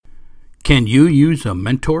Can you use a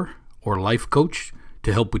mentor or life coach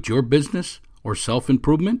to help with your business or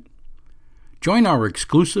self-improvement? Join our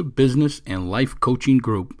exclusive business and life coaching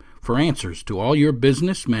group for answers to all your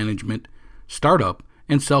business management, startup,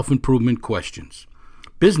 and self-improvement questions.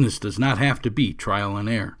 Business does not have to be trial and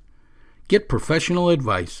error. Get professional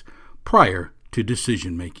advice prior to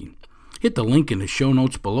decision making. Hit the link in the show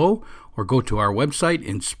notes below or go to our website,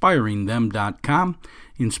 inspiringthem.com,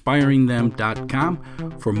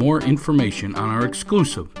 for more information on our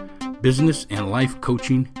exclusive business and life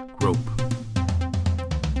coaching group.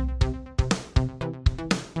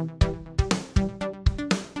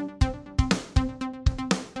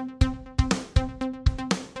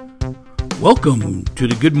 Welcome to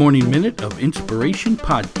the Good Morning Minute of Inspiration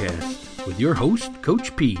podcast with your host,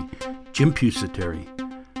 Coach P, Jim Pusateri.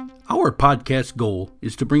 Our podcast goal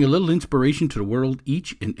is to bring a little inspiration to the world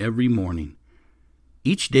each and every morning.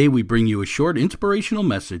 Each day we bring you a short inspirational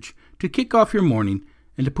message to kick off your morning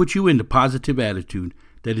and to put you in the positive attitude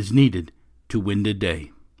that is needed to win the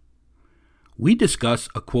day. We discuss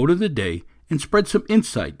a quote of the day and spread some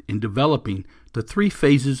insight in developing the 3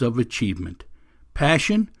 phases of achievement: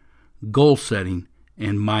 passion, goal setting,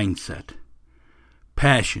 and mindset.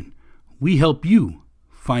 Passion. We help you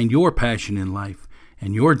find your passion in life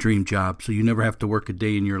and your dream job so you never have to work a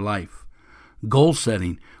day in your life. Goal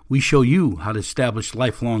setting. We show you how to establish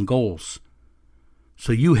lifelong goals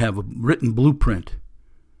so you have a written blueprint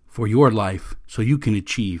for your life so you can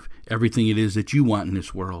achieve everything it is that you want in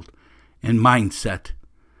this world. And mindset.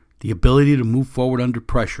 The ability to move forward under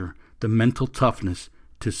pressure, the mental toughness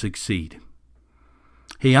to succeed.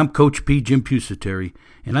 Hey, I'm Coach P, Jim Pusateri,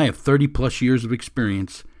 and I have 30 plus years of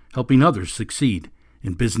experience helping others succeed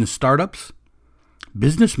in business startups,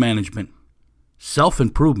 business management,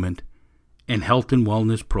 self-improvement, and health and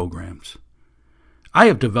wellness programs. I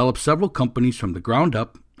have developed several companies from the ground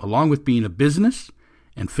up, along with being a business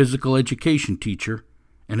and physical education teacher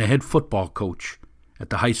and a head football coach at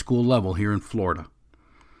the high school level here in Florida.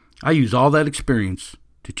 I use all that experience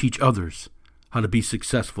to teach others how to be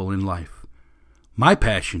successful in life. My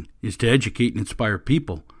passion is to educate and inspire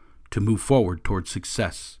people to move forward towards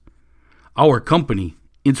success. Our company,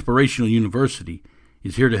 Inspirational University,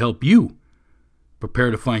 is here to help you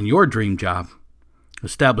prepare to find your dream job,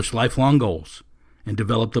 establish lifelong goals, and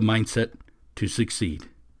develop the mindset to succeed.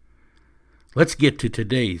 Let's get to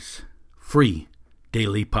today's free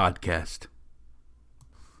daily podcast.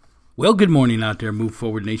 Well, good morning out there, Move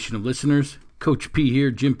Forward Nation of listeners. Coach P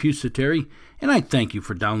here, Jim Pusateri, and I thank you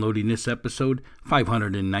for downloading this episode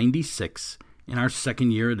 596 in our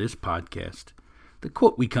second year of this podcast. The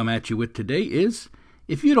quote we come at you with today is,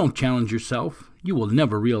 "If you don't challenge yourself, you will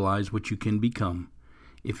never realize what you can become."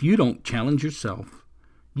 If you don't challenge yourself,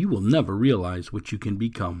 you will never realize what you can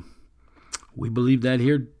become. We believe that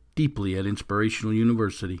here deeply at Inspirational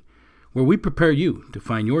University, where we prepare you to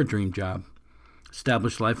find your dream job,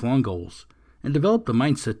 establish lifelong goals, and develop the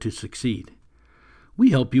mindset to succeed.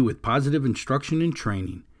 We help you with positive instruction and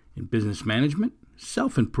training in business management,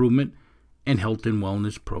 self-improvement, and health and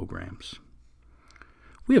wellness programs.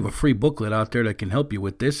 We have a free booklet out there that can help you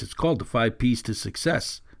with this. It's called The 5 P's to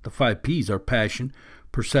Success. The 5 P's are passion,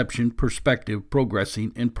 perception, perspective,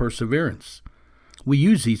 progressing, and perseverance. We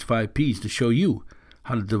use these 5 P's to show you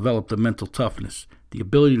how to develop the mental toughness, the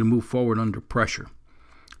ability to move forward under pressure.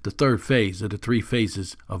 The 3rd phase of the 3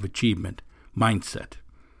 phases of achievement, mindset.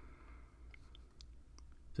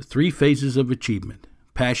 The 3 phases of achievement: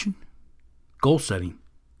 passion, goal setting,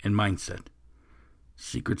 and mindset.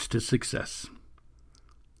 Secrets to success.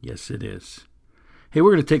 Yes, it is. Hey,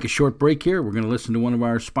 we're going to take a short break here. We're going to listen to one of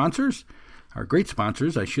our sponsors, our great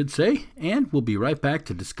sponsors, I should say, and we'll be right back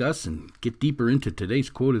to discuss and get deeper into today's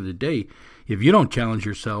quote of the day. If you don't challenge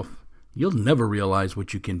yourself, you'll never realize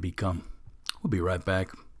what you can become. We'll be right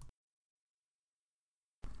back.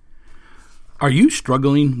 Are you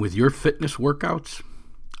struggling with your fitness workouts?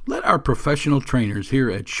 Let our professional trainers here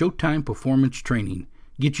at Showtime Performance Training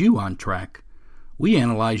get you on track. We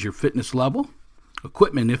analyze your fitness level,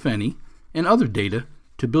 equipment if any, and other data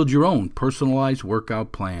to build your own personalized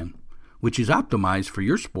workout plan, which is optimized for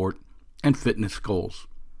your sport and fitness goals.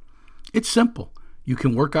 It's simple. You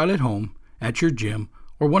can work out at home, at your gym,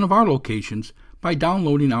 or one of our locations by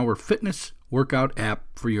downloading our fitness workout app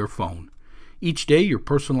for your phone. Each day, your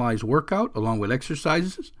personalized workout, along with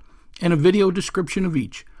exercises and a video description of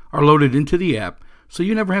each, are loaded into the app so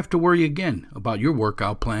you never have to worry again about your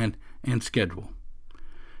workout plan and schedule.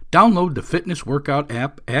 Download the fitness workout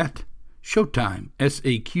app at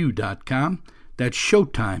ShowtimeSAQ.com. That's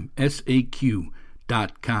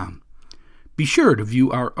ShowtimeSAQ.com. Be sure to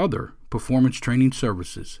view our other performance training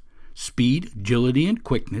services: speed, agility, and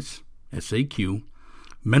quickness, SAQ,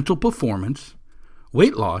 mental performance,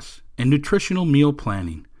 weight loss, and nutritional meal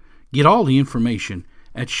planning. Get all the information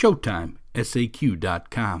at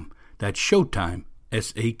ShowtimeSAQ.com. That's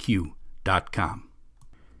ShowtimeSAQ.com.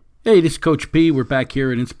 Hey, this is Coach P. We're back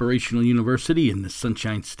here at Inspirational University in the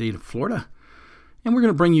Sunshine State of Florida. And we're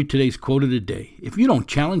going to bring you today's quote of the day. If you don't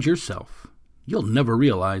challenge yourself, you'll never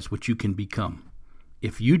realize what you can become.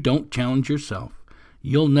 If you don't challenge yourself,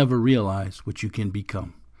 you'll never realize what you can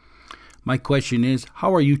become. My question is,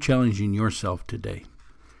 how are you challenging yourself today?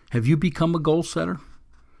 Have you become a goal setter?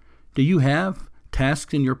 Do you have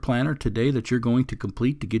tasks in your planner today that you're going to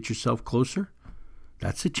complete to get yourself closer?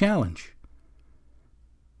 That's a challenge.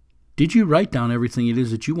 Did you write down everything it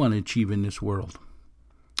is that you want to achieve in this world?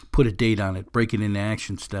 Put a date on it, break it into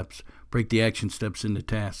action steps, break the action steps into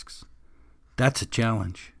tasks. That's a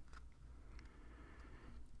challenge.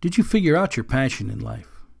 Did you figure out your passion in life?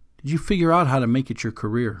 Did you figure out how to make it your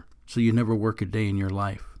career so you never work a day in your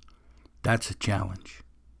life? That's a challenge.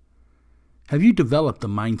 Have you developed the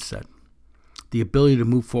mindset, the ability to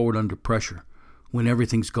move forward under pressure when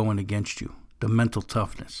everything's going against you, the mental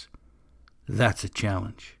toughness? That's a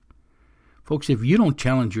challenge. Folks, if you don't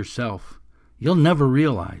challenge yourself, you'll never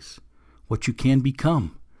realize what you can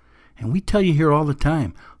become. And we tell you here all the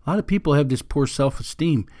time, a lot of people have this poor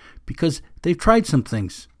self-esteem because they've tried some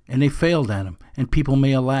things and they failed at them, and people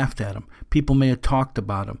may have laughed at them. People may have talked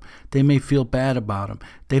about them. They may feel bad about them.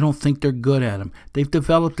 They don't think they're good at them. They've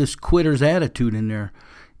developed this quitter's attitude in their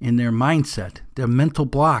mindset, their mental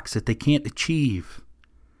blocks that they can't achieve.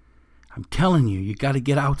 I'm telling you, you got to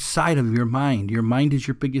get outside of your mind. Your mind is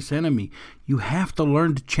your biggest enemy. You have to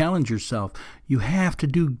learn to challenge yourself. You have to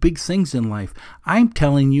do big things in life. I'm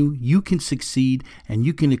telling you, you can succeed and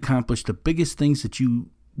you can accomplish the biggest things that you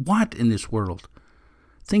want in this world.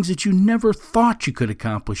 Things that you never thought you could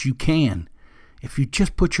accomplish, you can. If you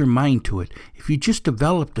just put your mind to it. If you just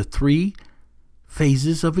develop the 3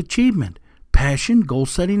 phases of achievement: passion, goal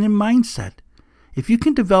setting, and mindset. If you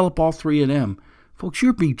can develop all 3 of them, folks,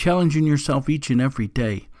 you'll be challenging yourself each and every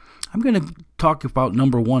day. I'm going to talk about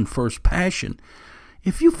number 1 first, passion.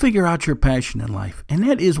 If you figure out your passion in life, and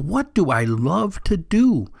that is, what do I love to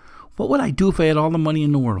do? What would I do if I had all the money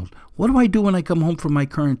in the world? What do I do when I come home from my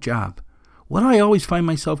current job? What do I always find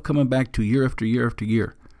myself coming back to year after year after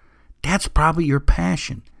year? That's probably your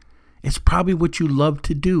passion. It's probably what you love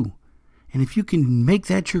to do. And if you can make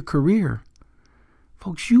that your career,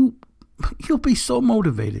 folks, you'll be so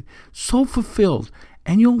motivated, so fulfilled,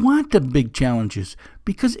 and you'll want the big challenges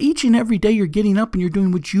because each and every day you're getting up and you're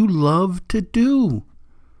doing what you love to do.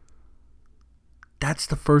 That's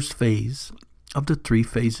the first phase of the 3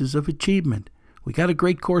 phases of achievement. We got a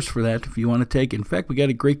great course for that if you want to take it. In fact, we got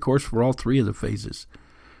a great course for all 3 of the phases.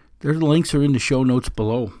 Their links are in the show notes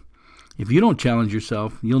below. If you don't challenge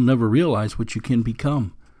yourself, you'll never realize what you can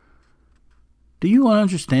become. Do you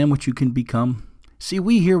understand what you can become? See,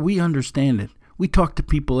 we understand it. We talk to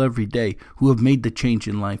people every day who have made the change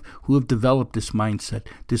in life, who have developed this mindset,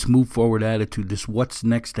 this move forward attitude, this what's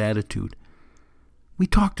next attitude. We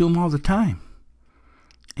talk to them all the time.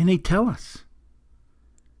 And they tell us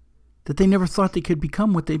that they never thought they could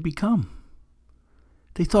become what they become.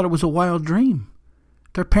 They thought it was a wild dream.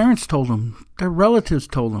 Their parents told them, their relatives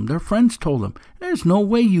told them, their friends told them, there's no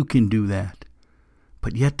way you can do that.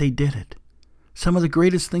 But yet they did it. Some of the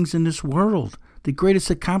greatest things in this world, the greatest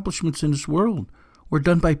accomplishments in this world, were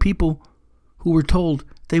done by people who were told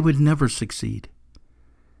they would never succeed.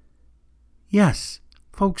 Yes,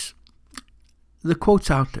 folks, the quote's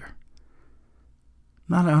out there.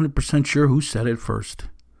 Not 100% sure who said it first.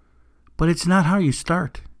 But it's not how you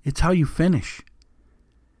start. It's how you finish.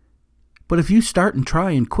 But if you start and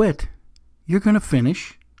try and quit, you're going to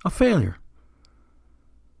finish a failure.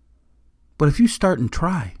 But if you start and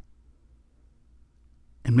try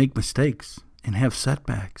and make mistakes and have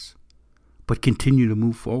setbacks, but continue to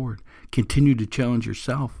move forward, continue to challenge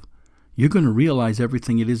yourself, you're going to realize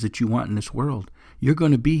everything it is that you want in this world. You're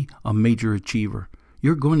going to be a major achiever.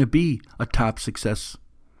 You're going to be a top success.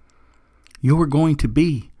 You're going to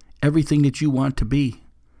be everything that you want to be.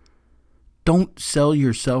 Don't sell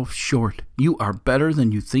yourself short. You are better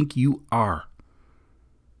than you think you are.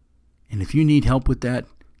 And if you need help with that,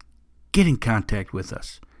 get in contact with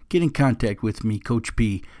us. Get in contact with me, Coach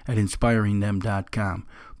P, at inspiringthem.com.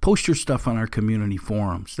 Post your stuff on our community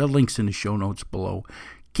forums. The link's in the show notes below.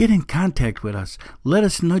 Get in contact with us. Let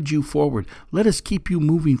us nudge you forward. Let us keep you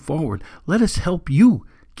moving forward. Let us help you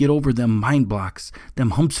get over them mind blocks,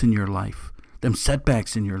 them humps in your life, them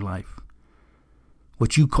setbacks in your life.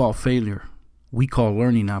 What you call failure, we call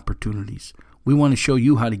learning opportunities. We want to show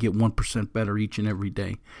you how to get 1% better each and every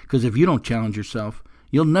day. Because if you don't challenge yourself,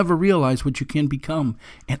 You'll never realize what you can become.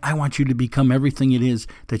 And I want you to become everything it is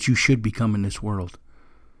that you should become in this world.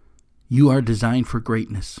 You are designed for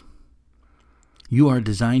greatness. You are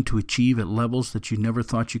designed to achieve at levels that you never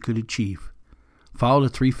thought you could achieve. Follow the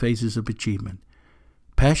 3 phases of achievement: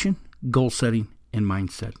 passion, goal setting, and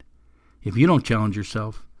mindset. If you don't challenge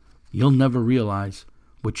yourself, you'll never realize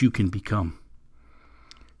what you can become.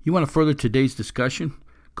 You want to further today's discussion?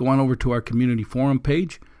 Go on over to our community forum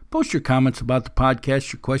page. Post your comments about the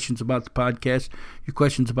podcast, your questions about the podcast, your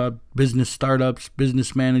questions about business startups,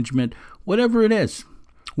 business management, whatever it is.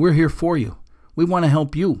 We're here for you. We want to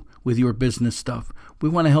help you with your business stuff. We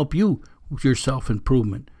want to help you with your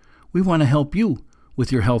self-improvement. We want to help you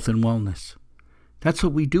with your health and wellness. That's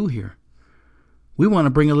what we do here. We want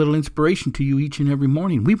to bring a little inspiration to you each and every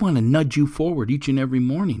morning. We want to nudge you forward each and every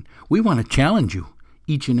morning. We want to challenge you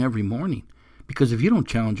each and every morning. Because if you don't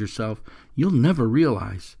challenge yourself, you'll never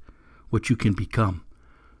realize what you can become.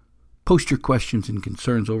 Post your questions and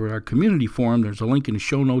concerns over at our community forum. There's a link in the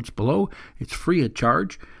show notes below. It's free of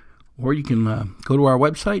charge. Or you can go to our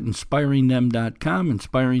website, inspiringthem.com,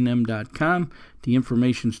 inspiringthem.com. The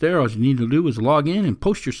information's there. All you need to do is log in and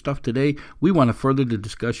post your stuff today. We want to further the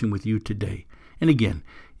discussion with you today. And again,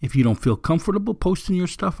 if you don't feel comfortable posting your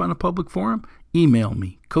stuff on a public forum, email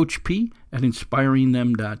me, Coach P at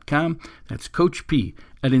inspiringthem.com. That's Coach P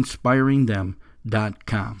at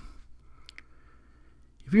inspiringthem.com.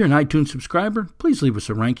 If you're an iTunes subscriber, please leave us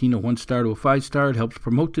a ranking, a 1-star to a 5-star. It helps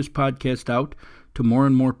promote this podcast out to more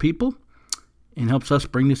and more people and helps us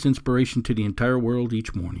bring this inspiration to the entire world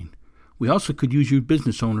each morning. We also could use you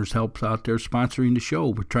business owners' help out there sponsoring the show.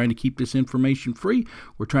 We're trying to keep this information free.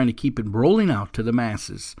 We're trying to keep it rolling out to the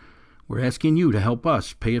masses. We're asking you to help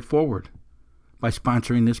us pay it forward by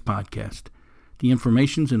sponsoring this podcast. The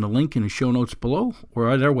information's in the link in the show notes below or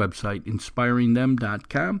at our website,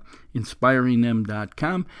 inspiringthem.com,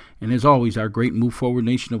 inspiringthem.com. And as always, our great Move Forward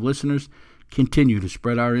Nation of listeners, continue to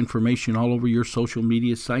spread our information all over your social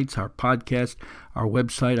media sites, our podcast, our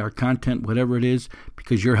website, our content, whatever it is,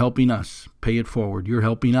 because you're helping us pay it forward. You're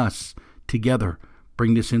helping us together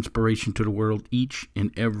bring this inspiration to the world each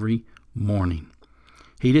and every morning.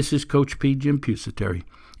 Hey, this is Coach P, Jim Pusateri,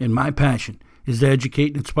 and my passion is to educate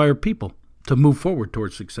and inspire people to move forward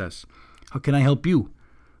towards success. How can I help you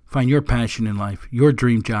find your passion in life, your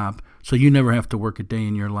dream job, so you never have to work a day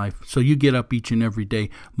in your life, so you get up each and every day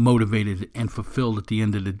motivated and fulfilled at the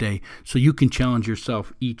end of the day, so you can challenge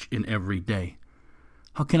yourself each and every day?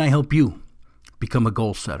 How can I help you become a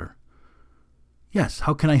goal setter? Yes,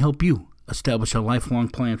 how can I help you establish a lifelong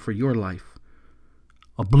plan for your life,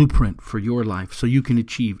 a blueprint for your life, so you can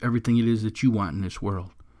achieve everything it is that you want in this world,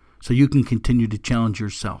 so you can continue to challenge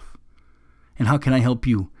yourself? And how can I help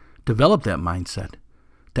you develop that mindset,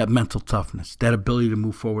 that mental toughness, that ability to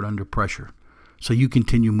move forward under pressure, so you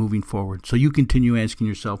continue moving forward, so you continue asking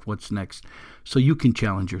yourself what's next, so you can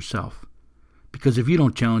challenge yourself? Because if you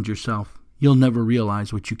don't challenge yourself, you'll never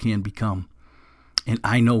realize what you can become. And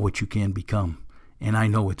I know what you can become, and I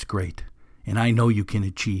know it's great, and I know you can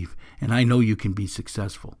achieve, and I know you can be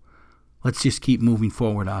successful. Let's just keep moving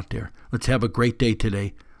forward out there. Let's have a great day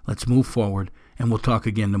today. Let's move forward, and we'll talk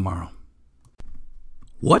again tomorrow.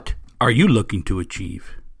 What are you looking to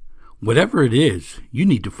achieve? Whatever it is, you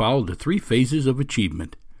need to follow the 3 phases of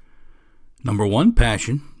achievement. Number 1,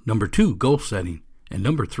 passion. Number 2, goal setting. And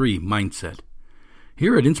number 3, mindset.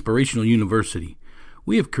 Here at Inspirational University,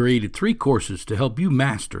 we have created 3 courses to help you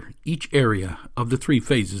master each area of the 3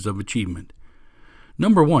 phases of achievement.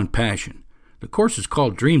 Number 1, passion. The course is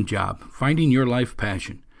called Dream Job, Finding Your Life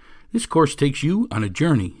Passion. This course takes you on a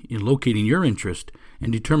journey in locating your interest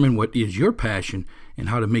and determine what is your passion and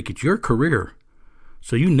how to make it your career,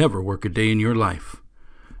 so you never work a day in your life.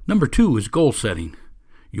 Number 2 is goal setting,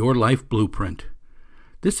 your life blueprint.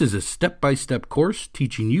 This is a step-by-step course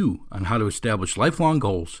teaching you on how to establish lifelong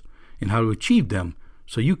goals and how to achieve them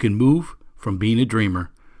so you can move from being a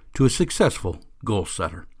dreamer to a successful goal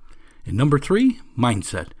setter. And number 3,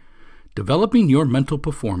 mindset, developing your mental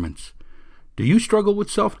performance. Do you struggle with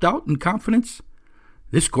self-doubt and confidence?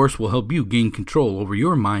 This course will help you gain control over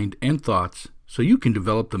your mind and thoughts so you can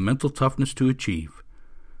develop the mental toughness to achieve.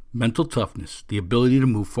 Mental toughness, the ability to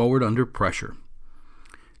move forward under pressure.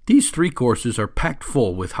 These 3 courses are packed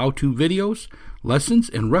full with how-to videos, lessons,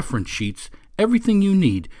 and reference sheets, everything you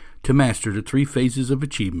need to master the 3 phases of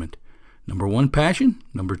achievement. Number 1, passion.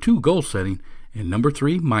 Number 2, goal setting. And number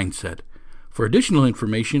 3, mindset. For additional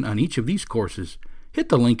information on each of these courses, hit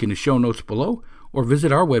the link in the show notes below or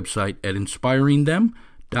visit our website at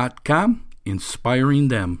inspiringthem.com,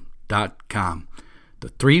 inspiringthem.com. The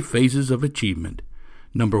 3 phases of achievement.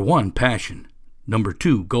 Number 1, passion. Number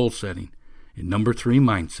 2, goal setting. in number 3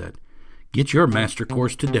 mindset. Get your master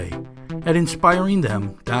course today at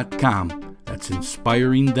inspiringthem.com. That's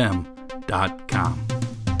inspiringthem.com.